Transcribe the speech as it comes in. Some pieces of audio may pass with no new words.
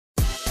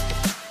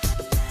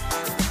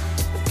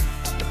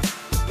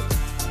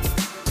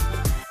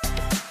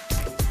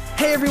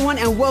Hey everyone,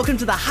 and welcome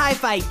to the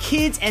Hi-Fi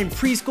Kids and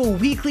Preschool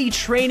Weekly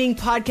Training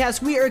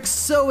Podcast. We are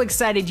so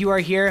excited you are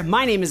here.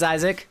 My name is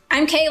Isaac.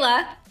 I'm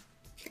Kayla.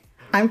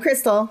 I'm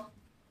Crystal.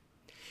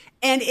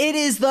 And it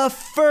is the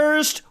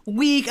first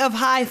week of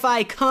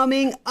Hi-Fi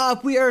coming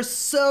up. We are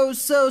so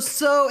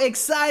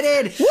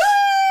excited. Woo!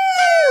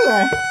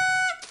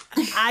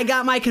 I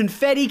got my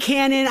confetti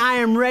cannon. I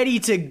am ready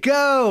to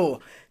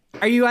go.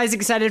 Are you guys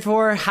excited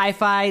for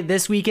Hi-Fi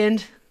this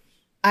weekend?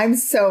 I'm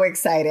so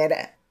excited.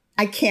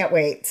 I can't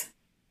wait.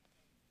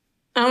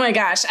 Oh my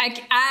gosh,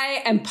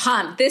 I am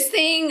pumped. This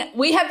thing,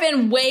 we have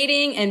been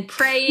waiting and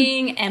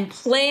praying and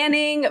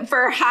planning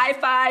for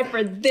Hi-Fi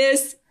for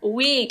this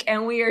week,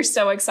 and we are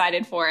so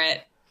excited for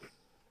it.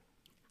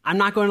 I'm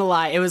not going to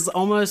lie. It was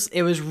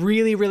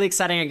really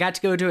exciting. I got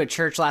to go to a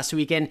church last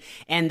weekend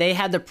and they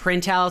had the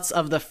printouts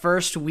of the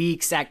first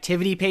week's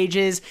activity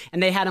pages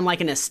and they had them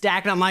like in a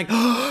stack. And I'm like,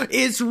 oh,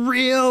 it's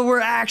real. We're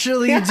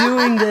actually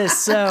doing this.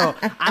 So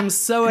I'm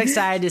so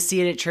excited to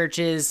see it at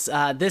churches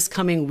this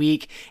coming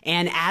week.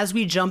 And as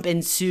we jump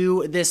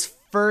into this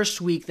first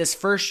week, this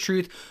first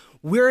truth,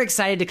 we're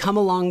excited to come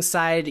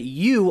alongside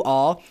you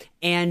all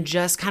and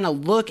just kind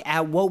of look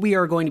at what we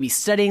are going to be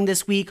studying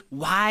this week,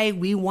 why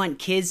we want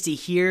kids to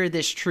hear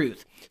this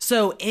truth.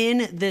 So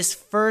in this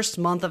first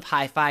month of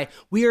Hi-Fi,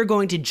 we are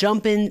going to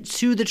jump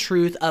into the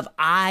truth of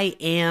I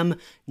am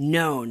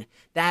known,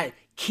 that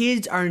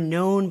kids are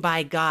known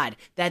by God,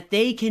 that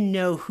they can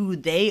know who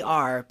they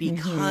are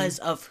because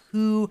of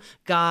who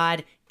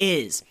God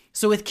is.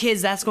 So with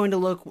kids, that's going to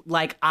look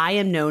like I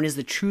am known as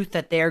the truth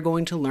that they're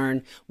going to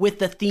learn with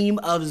the theme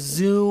of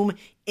zoom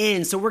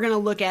in. So we're going to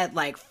look at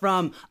like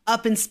from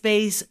up in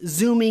space,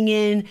 zooming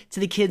in to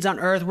the kids on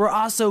Earth. We're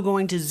also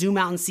going to zoom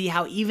out and see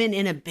how even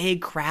in a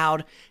big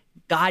crowd,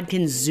 God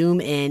can zoom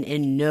in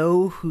and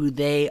know who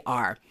they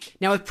are.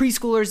 Now with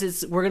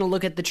preschoolers, we're going to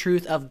look at the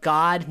truth of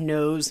God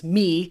knows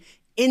me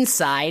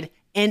inside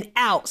and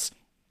out.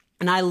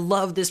 And I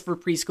love this for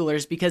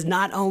preschoolers because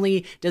not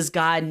only does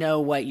God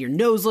know what your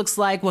nose looks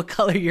like, what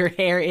color your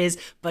hair is,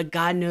 but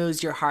God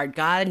knows your heart.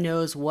 God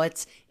knows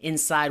what's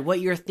inside,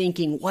 what you're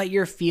thinking, what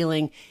you're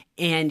feeling,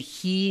 and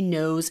He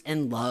knows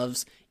and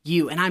loves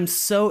you. And I'm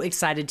so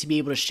excited to be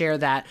able to share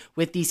that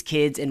with these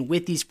kids and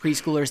with these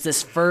preschoolers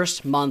this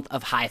first month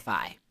of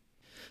Hi-Fi.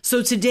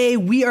 So today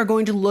we are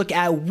going to look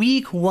at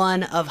week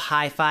 1 of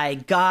Hi-Fi,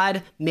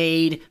 God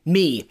Made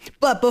Me.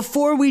 But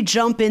before we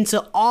jump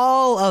into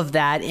all of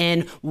that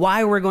and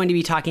why we're going to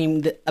be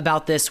talking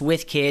about this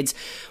with kids,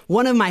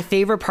 one of my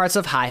favorite parts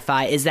of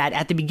Hi-Fi is that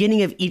at the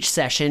beginning of each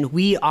session,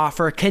 we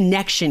offer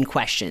connection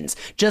questions,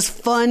 just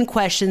fun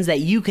questions that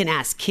you can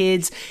ask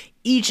kids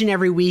each and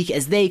every week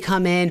as they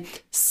come in,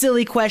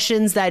 silly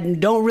questions that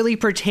don't really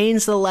pertain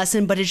to the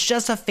lesson, but it's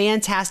just a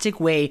fantastic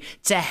way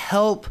to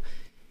help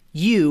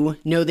you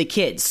know the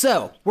kids.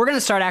 So we're going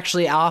to start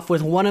actually off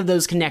with one of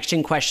those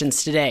connection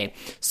questions today.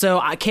 So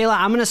Kayla,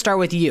 I'm going to start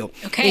with you.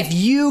 Okay. If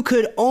you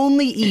could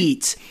only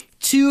eat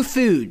 2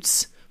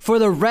 foods for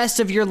the rest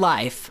of your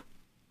life,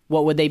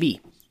 what would they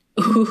be?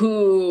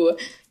 Ooh,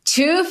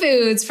 2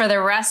 foods for the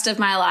rest of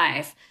my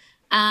life.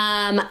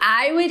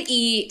 I would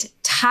eat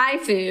Thai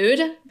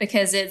food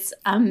because it's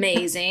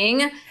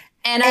amazing.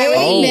 And I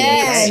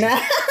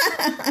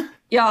would eat...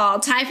 Y'all,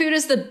 Thai food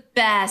is the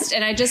best.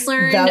 And I just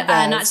learned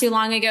not too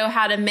long ago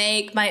how to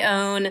make my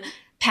own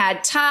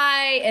pad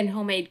Thai and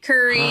homemade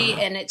curry.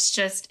 And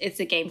it's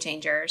a game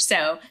changer.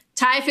 So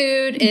Thai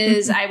food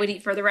is I would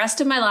eat for the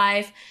rest of my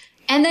life.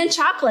 And then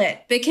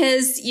chocolate,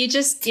 because you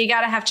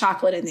got to have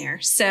chocolate in there.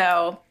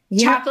 So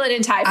chocolate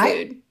and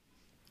Thai food.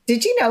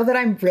 Did you know that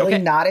I'm really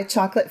not a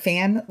chocolate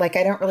fan? Like,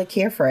 I don't really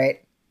care for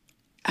it.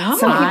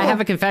 Oh, I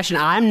have a confession.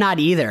 I'm not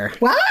either.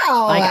 Wow.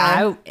 Like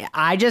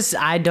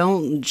I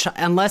don't,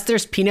 unless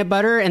there's peanut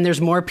butter and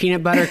there's more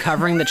peanut butter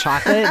covering the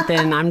chocolate,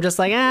 then I'm just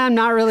like, I'm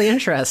not really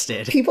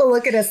interested. People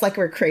look at us like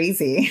we're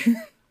crazy.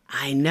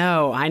 I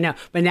know.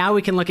 But now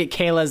we can look at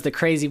Kayla as the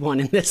crazy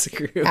one in this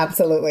group.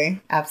 Absolutely.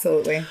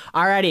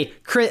 Alrighty.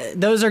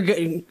 Those are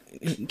good.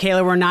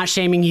 Kayla, we're not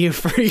shaming you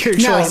for your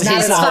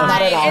choices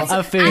not at all.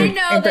 Of food. I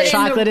know that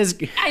chocolate is.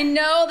 I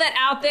know that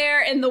out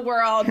there in the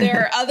world,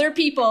 there are other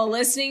people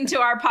listening to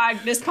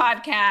this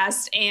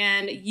podcast,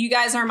 and you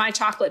guys are my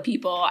chocolate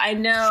people. I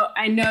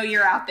know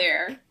you're out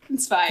there.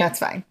 It's fine. That's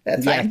fine.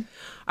 Fine.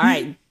 All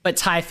right. But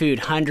Thai food,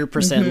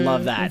 100%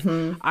 love that.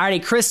 All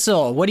righty,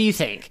 Crystal, what do you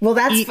think? Well,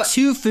 Eat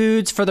 2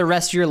 foods for the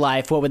rest of your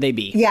life. What would they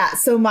be? Yeah,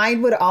 so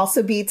mine would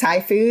also be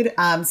Thai food.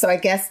 So I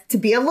guess to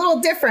be a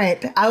little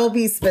different, I will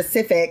be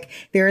specific.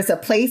 There is a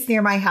place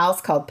near my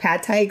house called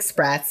Pad Thai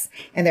Express,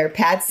 and their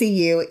Pad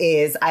CU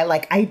is,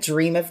 I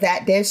dream of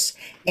that dish,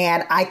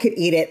 and I could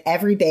eat it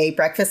every day,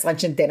 breakfast,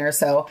 lunch, and dinner.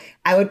 So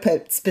I would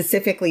put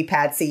specifically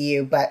Pad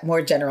CU, but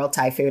more general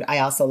Thai food. I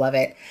also love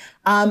it.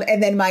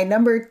 And then my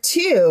number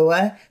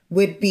 2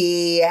 would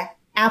be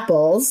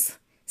apples,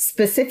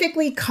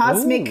 specifically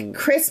Cosmic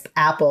Crisp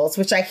apples,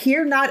 which I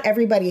hear not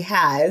everybody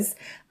has.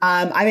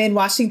 I'm in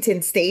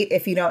Washington State,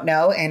 if you don't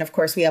know. And of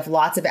course, we have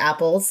lots of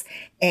apples.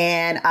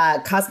 And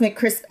Cosmic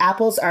Crisp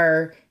apples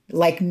are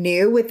like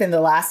new within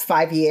the last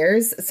 5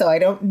 years. So I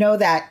don't know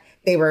that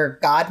they were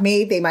God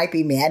made. They might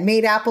be man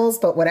made apples,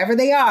 but whatever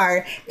they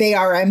are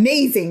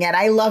amazing. And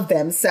I love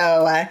them.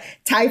 So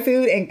Thai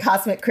food and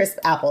Cosmic Crisp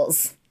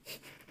apples.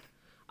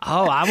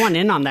 Oh, I want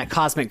in on that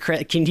Cosmic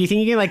Crisp. Do you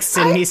think you can like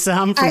send me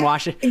some from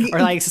Washington, or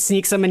like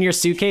sneak some in your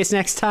suitcase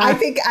next time?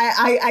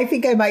 I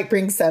think I might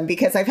bring some,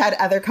 because I've had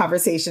other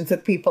conversations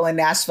with people in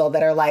Nashville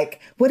that are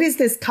like, what is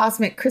this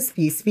Cosmic Crisp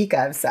you speak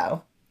of?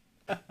 So.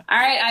 All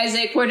right,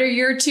 Isaac, what are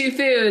your 2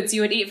 foods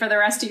you would eat for the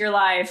rest of your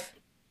life?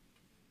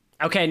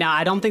 Okay, now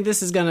I don't think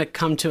this is going to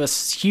come to a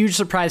huge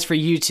surprise for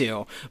you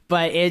two,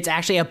 but it's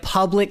actually a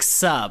Publix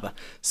sub.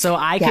 So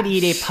I could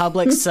eat a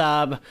Publix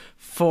sub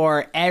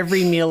for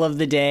every meal of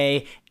the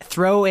day,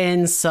 throw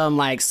in some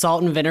like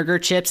salt and vinegar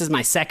chips as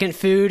my second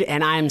food,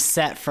 and I'm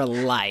set for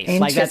life.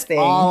 Like that's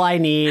all I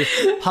need.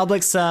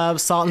 Publix sub,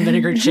 salt and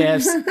vinegar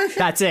chips.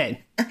 That's it.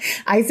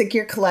 Isaac,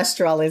 your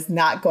cholesterol is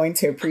not going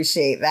to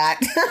appreciate that.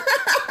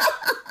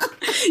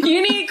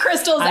 You need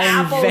Crystal's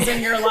apples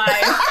in your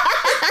life.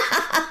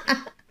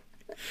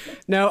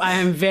 No, I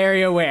am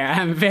very aware.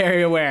 I'm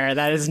very aware.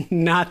 That is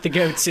not the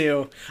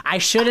go-to. I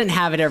shouldn't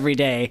have it every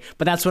day,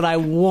 but that's what I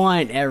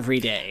want every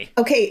day.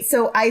 Okay,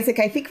 so Isaac,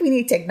 I think we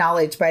need to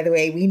acknowledge, by the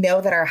way, we know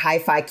that our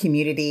hi-fi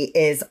community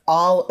is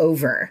all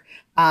over.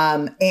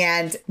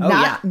 And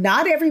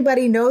not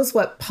everybody knows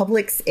what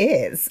Publix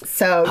is.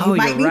 So you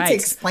might need to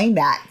explain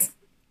that.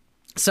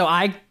 So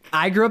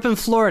I grew up in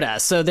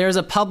Florida, so there's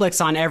a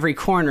Publix on every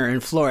corner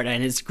in Florida,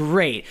 and it's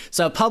great.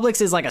 So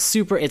Publix is like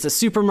it's a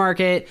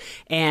supermarket,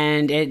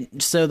 and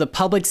so the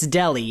Publix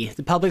deli,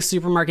 the Publix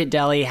supermarket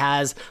deli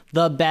has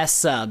the best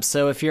subs.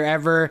 So if you're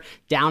ever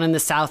down in the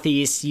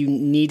Southeast, you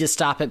need to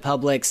stop at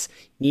Publix,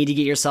 you need to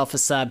get yourself a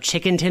sub.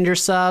 Chicken tender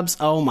subs,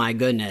 oh my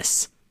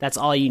goodness. That's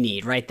all you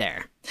need right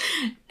there.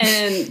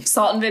 And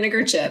salt and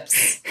vinegar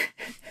chips.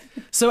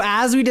 So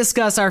as we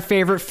discuss our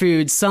favorite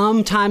foods,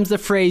 sometimes the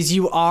phrase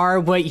 "you are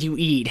what you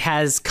eat"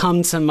 has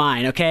come to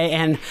mind, okay?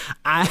 And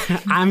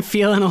I'm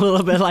feeling a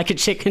little bit like a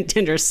chicken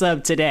tender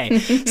sub today.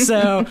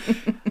 So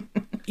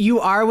you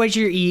are what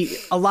you eat.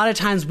 A lot of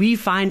times we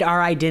find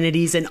our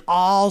identities in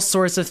all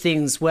sorts of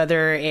things,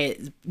 whether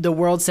the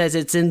world says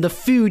it's in the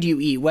food you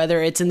eat,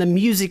 whether it's in the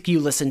music you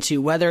listen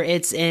to, whether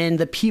it's in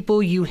the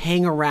people you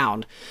hang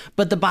around.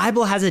 But the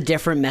Bible has a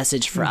different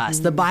message for us.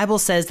 The Bible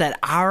says that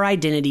our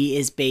identity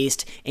is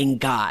based in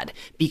God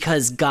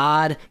because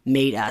God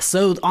made us.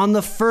 So on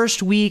the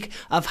first week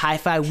of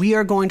Hi-Fi, we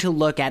are going to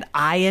look at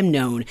I am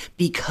known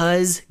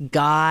because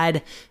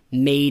God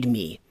made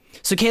me.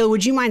 So, Kayla,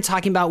 would you mind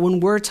talking about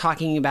when we're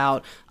talking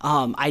about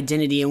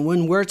identity and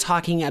when we're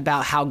talking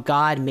about how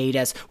God made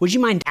us, would you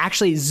mind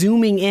actually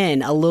zooming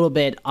in a little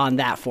bit on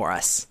that for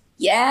us?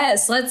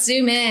 Yes, let's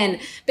zoom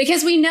in,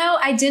 because we know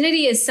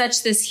identity is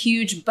such this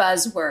huge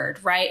buzzword,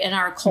 right, in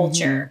our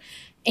culture.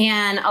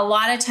 And a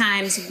lot of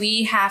times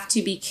we have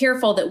to be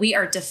careful that we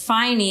are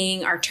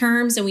defining our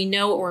terms and we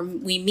know what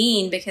we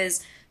mean,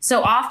 because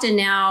so often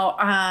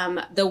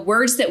now the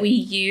words that we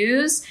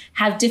use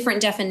have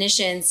different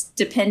definitions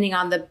depending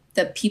on the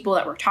people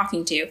that we're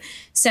talking to.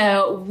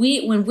 So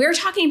when we're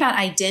talking about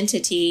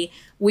identity,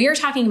 we are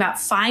talking about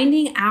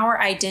finding our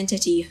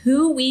identity,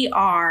 who we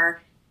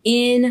are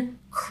in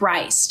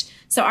Christ.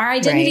 So our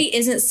identity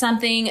isn't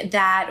something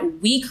that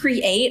we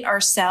create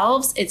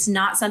ourselves. It's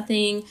not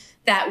something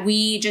that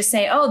we just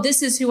say, oh,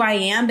 this is who I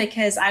am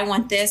because I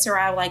want this or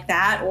I like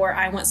that, or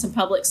I want some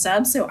Publix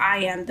sub, so I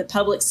am the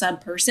Publix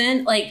sub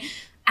person. Like,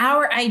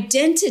 our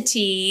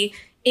identity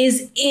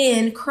is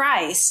in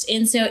Christ.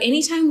 And so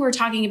anytime we're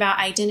talking about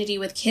identity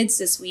with kids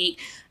this week,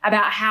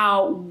 about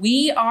how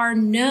we are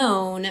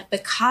known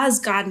because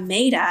God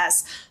made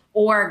us,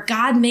 or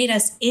God made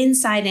us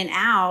inside and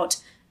out,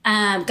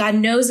 God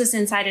knows us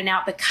inside and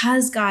out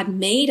because God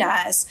made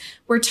us,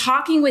 we're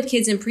talking with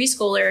kids and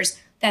preschoolers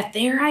that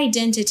their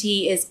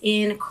identity is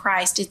in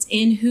Christ. It's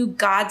in who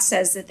God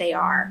says that they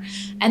are.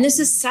 And this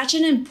is such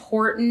an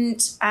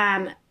important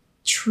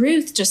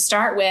truth to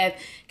start with,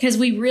 because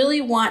we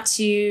really want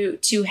to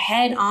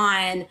head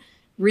on,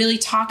 really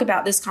talk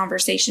about this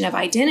conversation of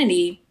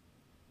identity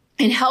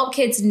and help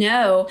kids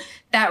know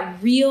that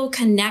real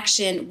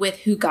connection with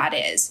who God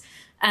is.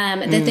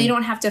 That they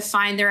don't have to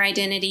find their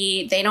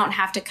identity. They don't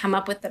have to come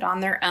up with it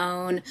on their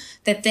own,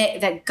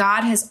 that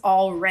God has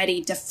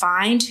already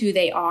defined who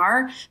they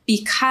are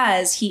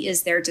because he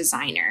is their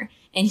designer.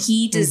 And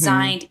he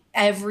designed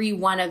every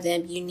one of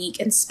them unique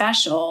and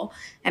special.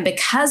 And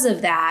because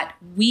of that,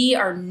 we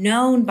are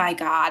known by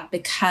God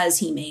because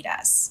he made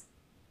us.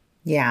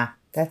 Yeah,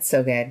 that's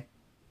so good.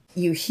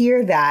 You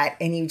hear that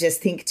and you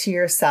just think to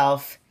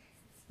yourself,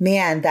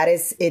 man,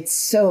 it's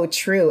so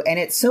true. And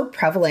it's so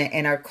prevalent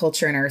in our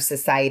culture and our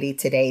society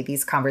today,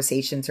 these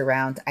conversations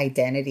around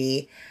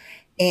identity.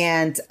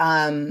 And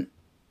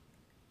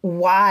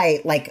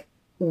why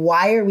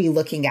are we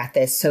looking at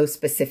this so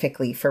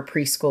specifically for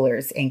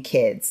preschoolers and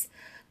kids?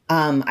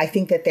 I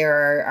think that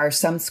there are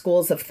some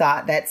schools of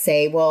thought that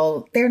say,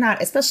 well, they're not,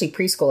 especially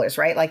preschoolers,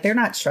 right? Like, they're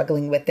not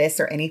struggling with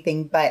this or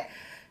anything, but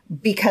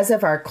because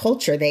of our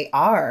culture, they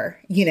are,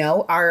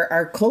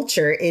 our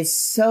culture is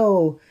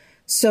so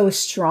so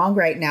strong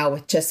right now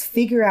with just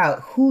figure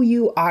out who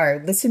you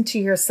are, listen to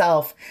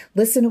yourself,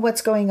 listen to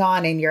what's going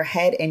on in your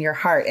head and your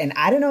heart. And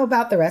I don't know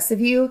about the rest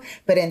of you,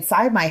 but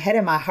inside my head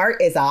and my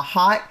heart is a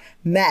hot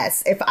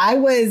mess. If I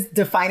was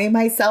defining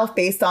myself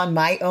based on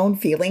my own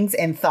feelings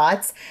and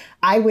thoughts,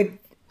 I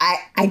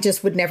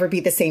just would never be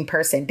the same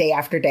person day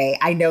after day.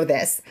 I know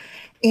this.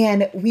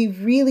 And we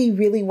really,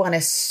 really want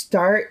to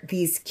start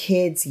these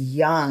kids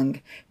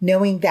young,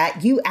 knowing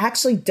that you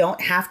actually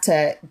don't have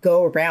to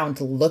go around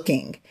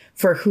looking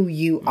for who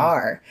you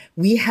are.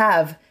 We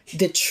have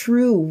the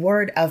true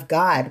word of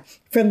God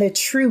from the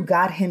true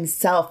God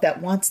himself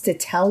that wants to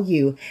tell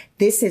you,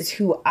 this is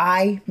who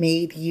I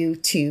made you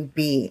to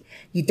be.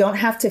 You don't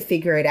have to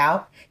figure it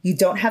out. You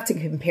don't have to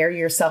compare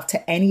yourself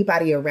to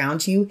anybody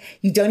around you.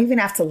 You don't even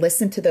have to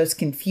listen to those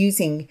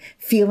confusing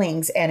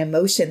feelings and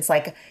emotions.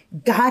 Like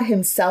God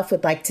himself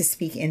would like to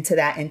speak into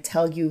that and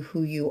tell you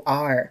who you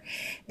are.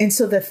 And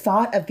so the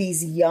thought of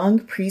these young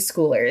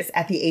preschoolers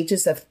at the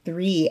ages of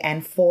 3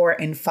 and 4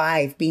 and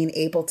 5 being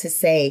able to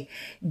say,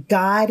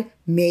 God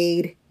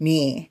made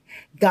me.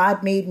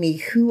 God made me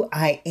who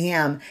I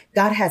am.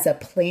 God has a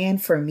plan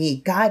for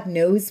me. God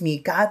knows me.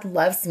 God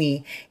loves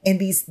me. And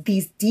these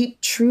deep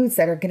truths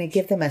that are going to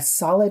give them a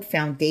solid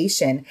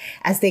foundation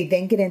as they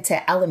then get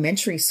into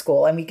elementary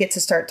school. And we get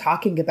to start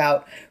talking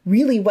about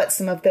really what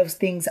some of those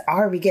things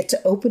are. We get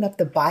to open up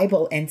the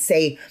Bible and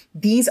say,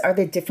 these are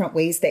the different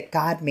ways that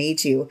God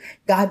made you.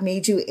 God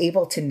made you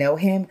able to know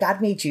him.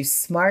 God made you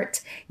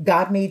smart.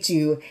 God made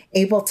you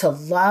able to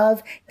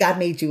love. God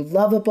made you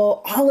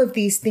lovable. All of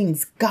these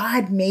things,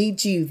 God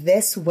made you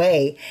this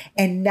way,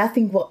 and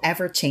nothing will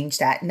ever change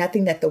that.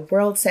 Nothing that the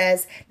world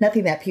says,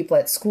 nothing that people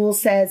at school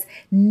says,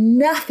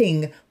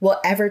 nothing will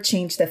ever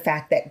change the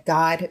fact that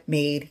God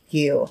made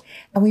you.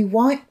 And we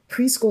want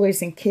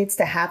preschoolers and kids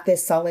to have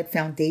this solid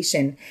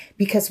foundation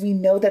because we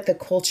know that the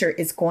culture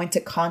is going to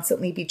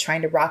constantly be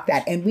trying to rock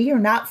that. And we are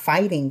not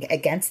fighting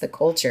against the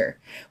culture.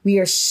 We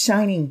are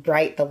shining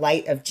bright the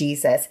light of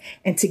Jesus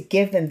and to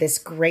give them this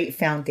great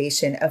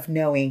foundation of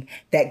knowing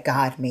that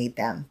God made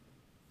them.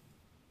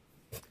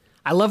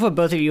 I love what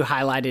both of you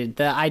highlighted,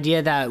 the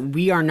idea that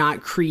we are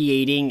not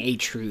creating a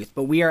truth,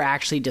 but we are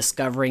actually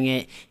discovering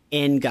it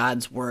in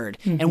God's word.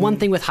 Mm-hmm. And one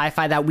thing with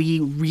Hi-Fi that we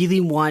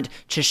really want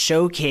to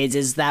show kids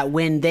is that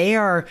when they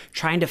are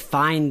trying to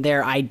find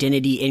their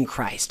identity in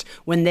Christ,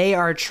 when they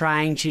are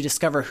trying to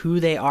discover who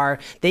they are,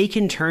 they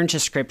can turn to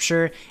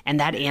scripture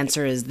and that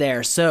answer is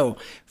there. So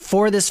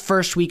for this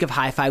first week of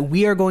Hi-Fi,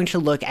 we are going to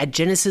look at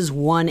Genesis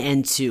 1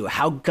 and 2,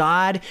 how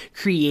God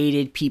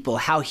created people,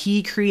 how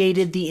he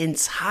created the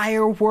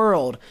entire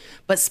world,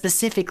 but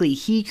specifically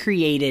he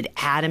created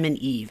Adam and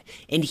Eve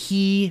and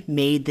he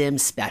made them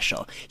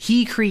special.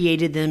 He created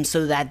them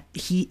so that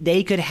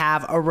they could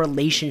have a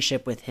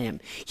relationship with him.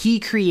 He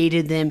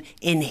created them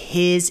in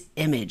his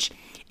image.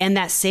 And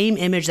that same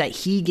image that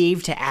he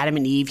gave to Adam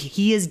and Eve,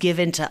 he has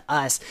given to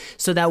us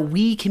so that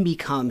we can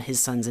become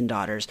his sons and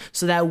daughters,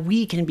 so that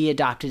we can be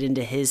adopted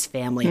into his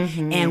family.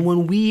 Mm-hmm. And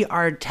when we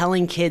are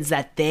telling kids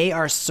that they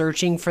are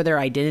searching for their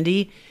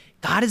identity,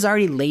 God has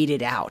already laid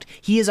it out.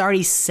 He has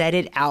already set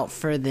it out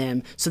for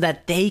them so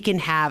that they can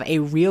have a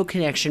real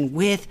connection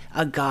with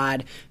a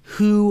God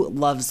who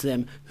loves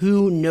them,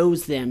 who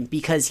knows them,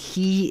 because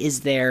he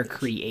is their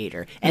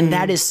creator. And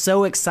that is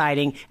so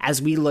exciting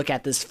as we look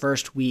at this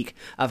first week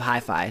of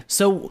Hi-Fi.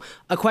 So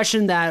a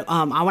question that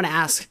I want to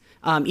ask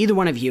either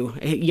one of you,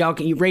 y'all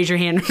can you raise your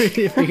hand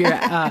if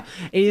you're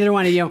either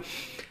one of you.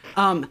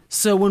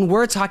 So when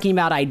we're talking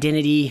about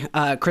identity,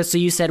 Crystal,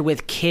 you said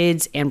with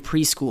kids and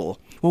preschool,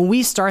 when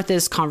we start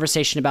this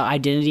conversation about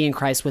identity in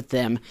Christ with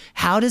them,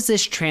 how does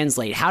this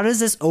translate? How does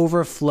this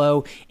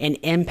overflow and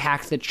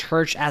impact the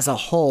church as a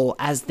whole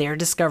as they're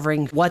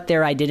discovering what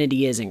their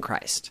identity is in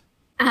Christ?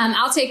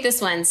 I'll take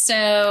this one.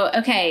 So,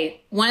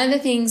 okay, one of the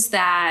things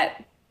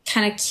that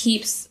kind of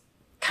keeps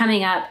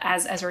coming up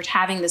as we're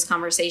having this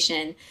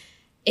conversation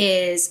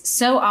is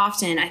so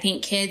often, I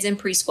think kids and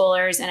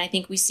preschoolers, and I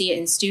think we see it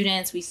in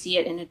students, we see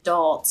it in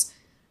adults,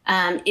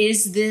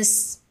 is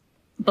this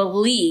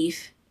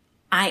belief,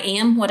 I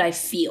am what I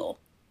feel.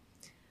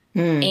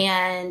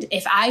 And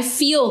if I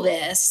feel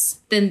this,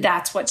 then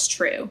that's what's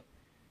true.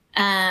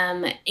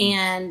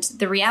 And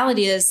the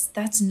reality is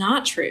that's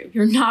not true.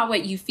 You're not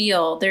what you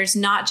feel. There's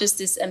not just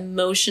this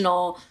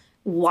emotional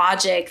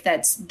logic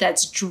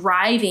that's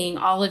driving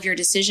all of your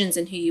decisions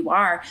and who you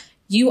are.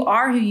 You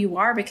are who you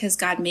are because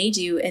God made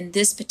you in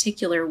this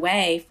particular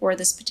way for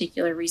this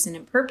particular reason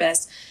and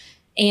purpose.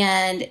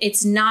 And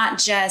it's not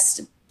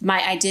just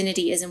my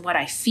identity isn't what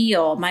I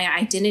feel. My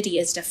identity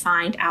is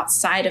defined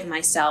outside of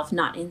myself,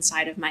 not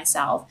inside of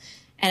myself.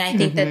 And I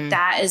think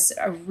that is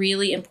a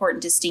really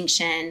important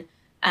distinction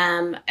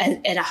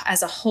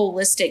as a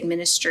holistic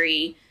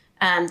ministry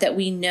that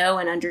we know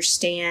and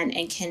understand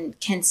and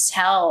can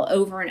tell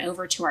over and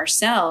over to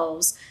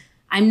ourselves.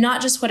 I'm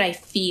not just what I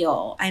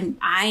feel.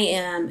 I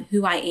am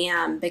who I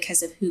am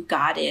because of who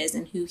God is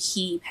and who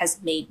he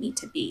has made me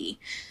to be.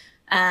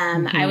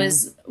 I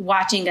was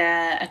watching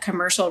a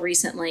commercial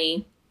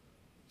recently.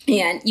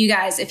 And you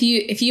guys, if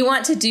you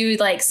want to do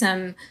like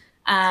some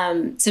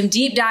some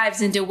deep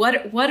dives into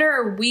what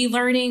are we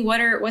learning?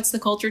 What's the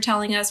culture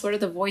telling us? What are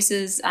the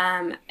voices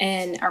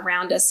and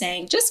around us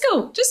saying, just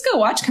go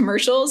watch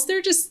commercials.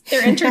 They're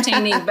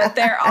entertaining, but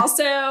they're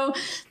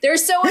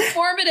so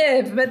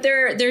informative, but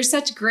they're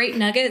such great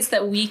nuggets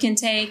that we can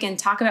take and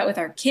talk about with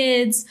our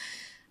kids.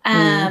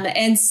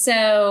 And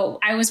so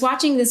I was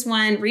watching this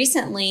one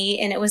recently,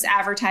 and it was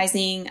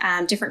advertising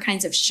different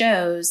kinds of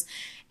shows.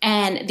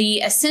 And the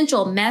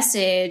essential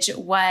message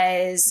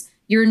was,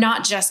 you're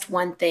not just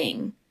one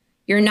thing.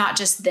 You're not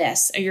just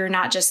this, or you're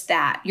not just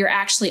that. You're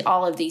actually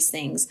all of these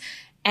things.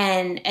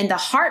 And the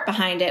heart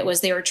behind it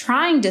was they were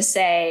trying to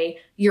say,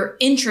 you're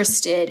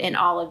interested in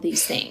all of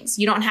these things.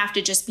 You don't have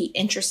to just be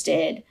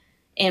interested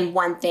in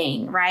one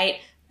thing, right?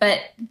 But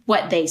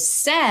what they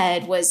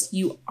said was,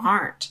 you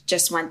aren't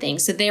just one thing.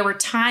 So they were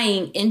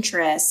tying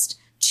interest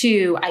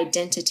to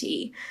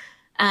identity.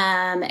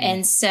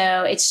 And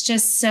so it's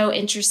just so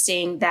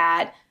interesting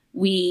that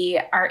we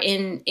are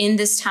in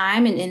this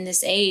time and in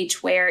this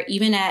age where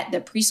even at the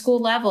preschool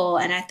level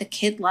and at the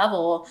kid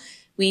level,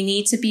 we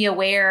need to be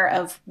aware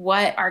of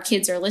what our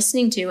kids are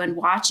listening to and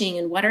watching,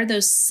 and what are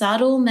those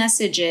subtle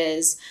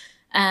messages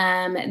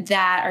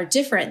that are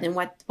different than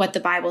what the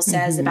Bible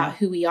says about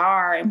who we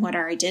are and what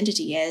our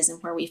identity is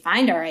and where we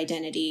find our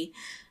identity.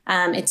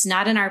 It's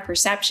not in our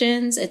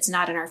perceptions. It's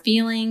not in our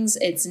feelings.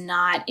 It's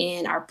not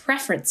in our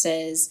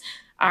preferences.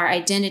 Our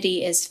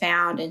identity is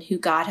found in who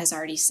God has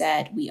already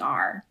said we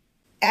are.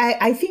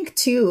 I think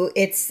too,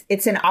 it's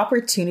an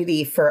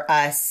opportunity for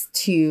us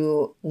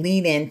to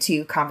lean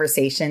into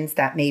conversations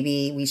that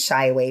maybe we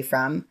shy away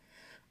from.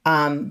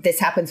 This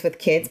happens with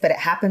kids, but it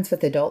happens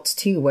with adults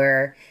too,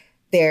 where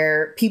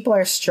people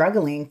are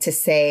struggling to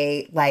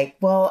say, like,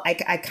 well,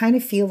 I kind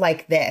of feel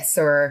like this,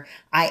 or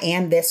I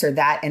am this or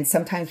that. And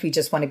sometimes we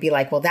just want to be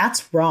like, well,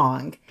 that's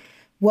wrong.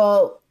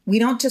 Well, we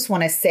don't just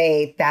want to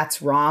say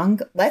that's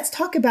wrong. Let's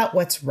talk about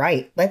what's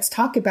right. Let's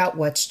talk about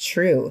what's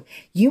true.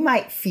 You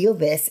might feel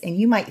this and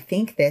you might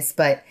think this,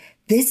 but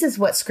this is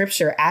what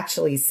scripture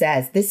actually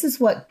says. This is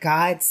what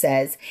God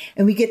says.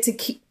 And we get to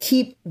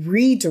keep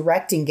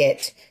redirecting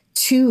it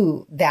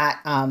to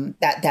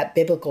that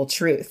biblical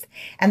truth.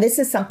 And this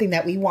is something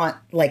that we want,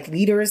 like,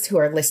 leaders who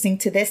are listening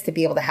to this, to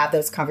be able to have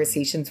those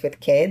conversations with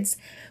kids.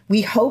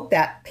 We hope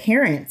that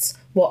parents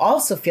will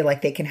also feel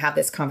like they can have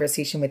this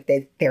conversation with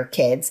their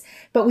kids.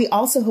 But we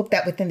also hope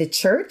that within the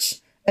church,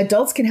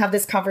 adults can have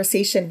this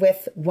conversation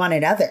with one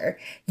another.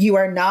 You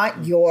are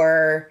not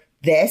your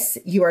this.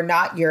 You are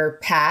not your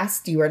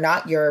past. You are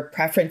not your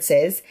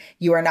preferences.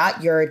 You are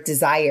not your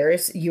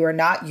desires. You are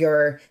not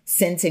your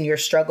sins and your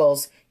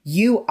struggles.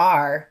 You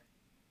are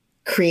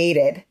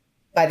created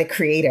by the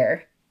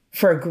Creator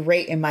for a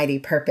great and mighty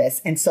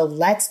purpose. And so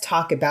let's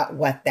talk about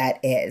what that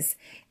is.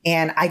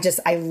 And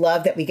I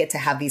love that we get to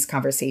have these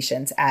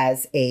conversations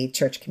as a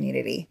church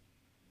community.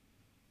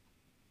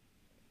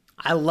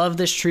 I love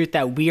this truth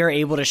that we are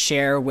able to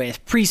share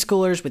with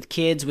preschoolers, with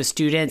kids, with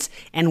students,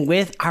 and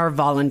with our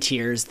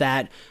volunteers,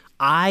 that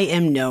I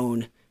am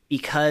known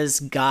because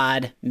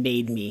God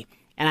made me.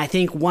 And I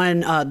think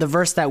the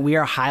verse that we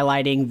are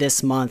highlighting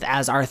this month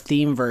as our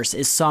theme verse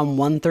is Psalm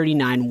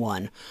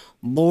 139:1.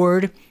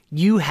 Lord,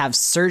 you have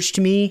searched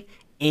me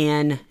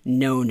and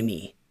known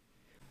me.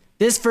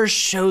 This verse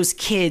shows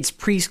kids,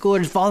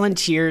 preschoolers,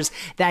 volunteers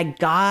that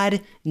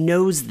God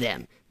knows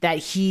them, that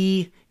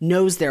he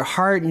knows their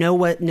heart,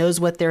 knows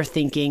what they're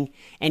thinking,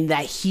 and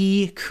that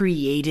he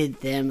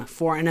created them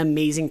for an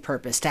amazing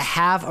purpose, to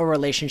have a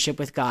relationship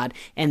with God.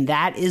 And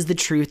that is the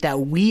truth that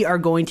we are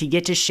going to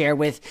get to share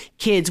with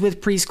kids, with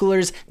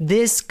preschoolers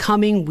this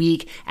coming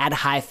week at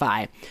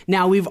Hi-Fi.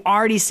 Now, we've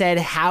already said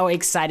how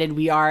excited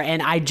we are,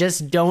 and I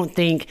just don't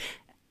think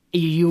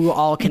you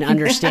all can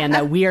understand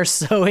that we are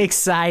so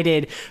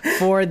excited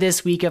for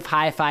this week of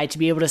Hi-Fi, to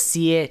be able to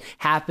see it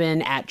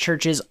happen at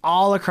churches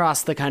all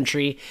across the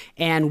country.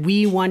 And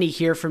we want to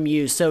hear from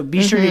you. So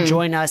be sure to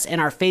join us in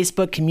our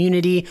Facebook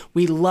community.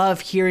 We love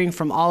hearing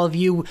from all of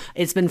you.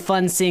 It's been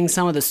fun seeing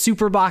some of the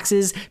super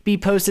boxes be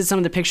posted, some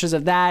of the pictures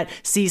of that,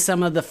 see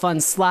some of the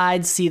fun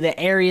slides, see the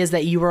areas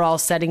that you were all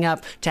setting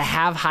up to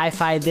have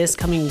Hi-Fi this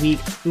coming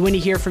week. We want to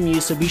hear from you,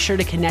 so be sure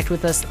to connect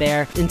with us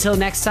there. Until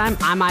next time,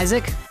 I'm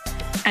Isaac.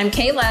 I'm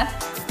Kayla.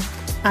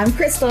 I'm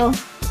Crystal.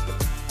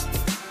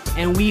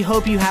 And we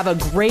hope you have a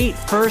great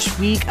first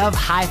week of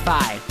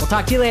Hi-Fi. We'll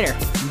talk to you later.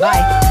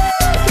 Bye.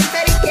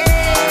 Confetti kids.